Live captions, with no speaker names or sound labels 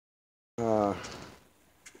A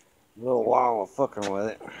little while of fucking with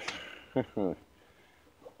it.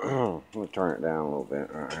 Let me turn it down a little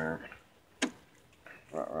bit right here.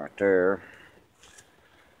 Right there.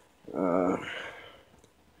 I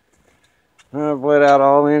bled out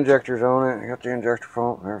all the injectors on it. I got the injector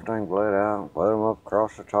pump and everything bled out. Bled them up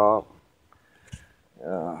across the top.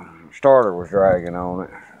 Starter was dragging on it,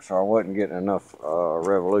 so I wasn't getting enough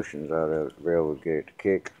revolutions out of it to be able to get it to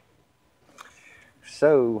kick.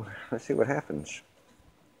 So let's see what happens.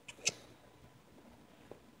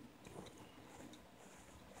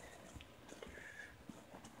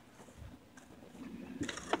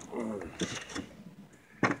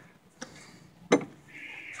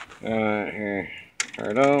 Alright, here,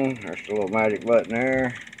 turn it on. There's the little magic button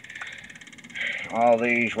there. All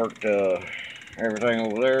these worked everything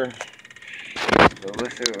over there. So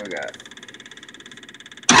let's see what we got.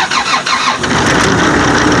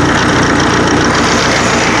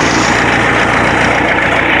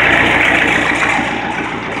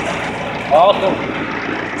 Awesome.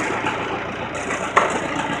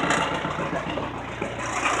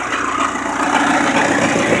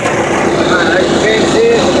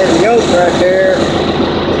 There's a yoke right there.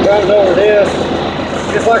 It comes over this,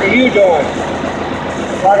 just like a U-joint.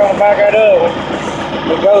 Right on the back of that oven.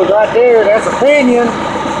 It goes right there. That's a pinion.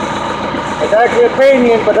 It's actually a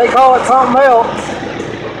pinion, but they call it something else.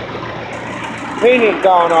 Pinion's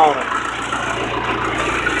gone on it.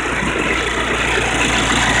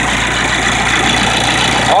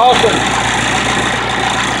 Awesome.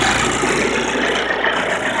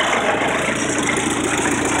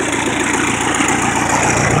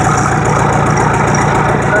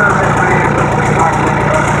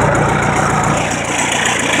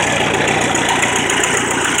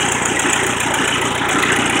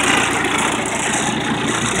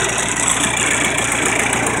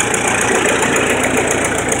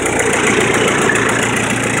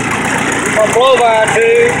 Blow by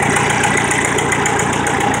too.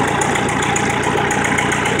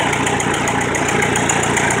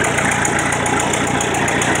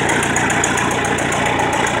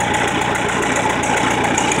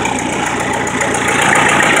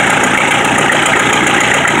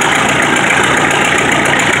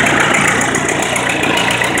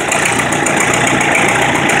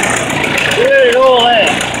 You really know all that.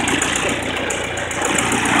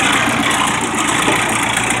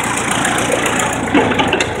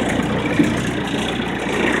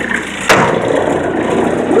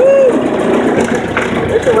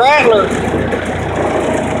 It's a rattler.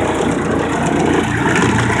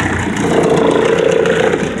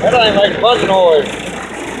 That thing makes a bunch of noise.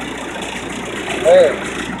 There.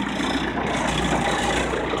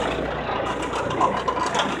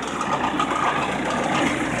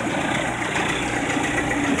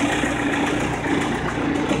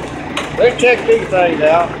 Let's check these things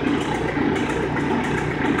out.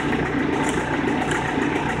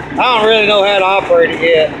 I don't really know how to operate it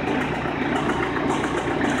yet.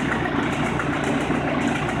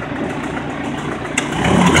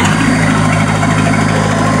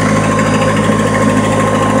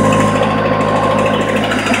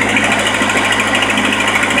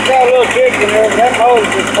 Got a little kick in there, but that motor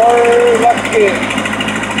just purrs like a kid.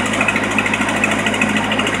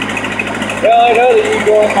 Yeah, I know that you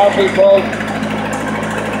going might be broke.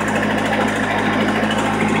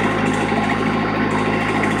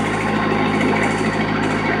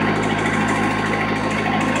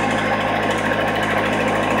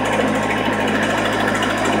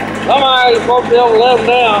 Somehow you're supposed to be able to let them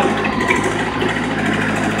down.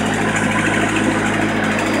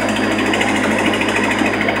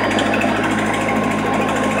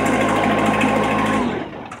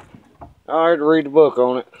 I had to read the book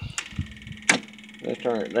on it. Let's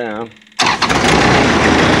turn it down. Fire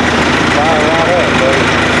right up, baby.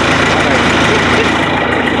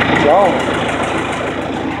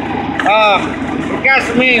 We got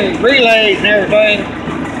some relays and everything.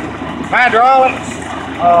 Hydraulics.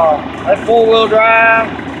 That's four-wheel drive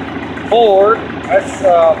forward. That's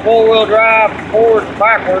four-wheel drive forward and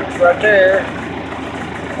backwards right there.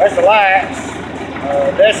 That's the lights.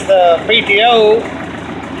 That's the PTO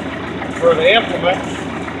for the implements.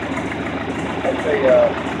 That's the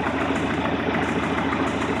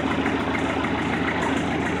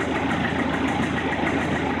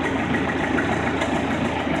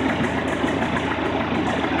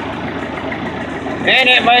and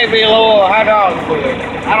it may be a little hydraulic fluid.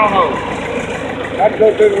 I don't know. I have to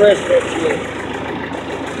go through the rest of that shit.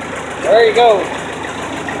 There you go.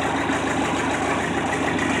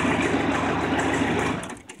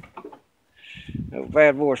 That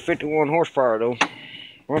bad boy's 51 horsepower though.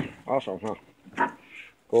 Well, awesome, huh?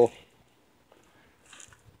 Cool.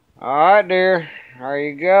 Alright, dear. There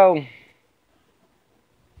you go.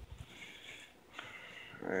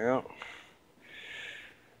 Well,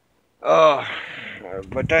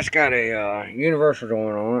 but that's got a universal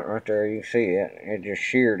joint on it right there. You can see it. It just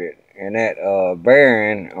sheared it. And that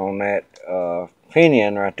bearing on that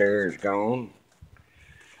pinion right there is gone.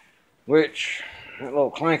 Which, that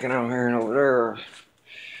little clanking I'm hearing over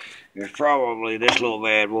there is probably this little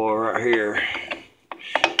bad boy right here.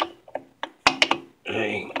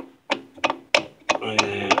 Hey, look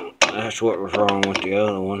at that. That's what was wrong with the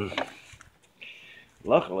other one.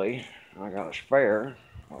 Luckily, I got a spare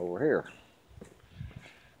over here.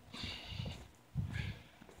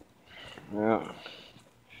 Yeah.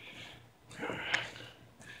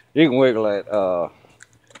 You can wiggle that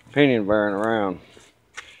pinion bearing around.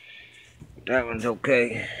 That one's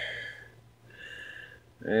okay.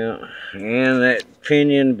 Yeah, and that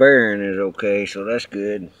pinion bearing is okay, so that's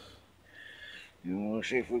good. And we'll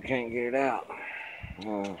see if we can't get it out.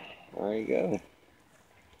 There you go.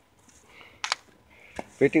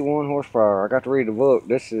 51 horsepower. I got to read the book.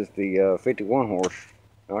 This is the 51 horse,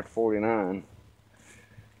 not 49.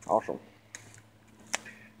 Awesome.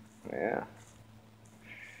 Yeah.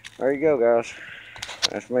 There you go, guys.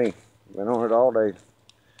 That's me. Been on it all day.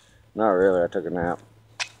 Not really. I took a nap.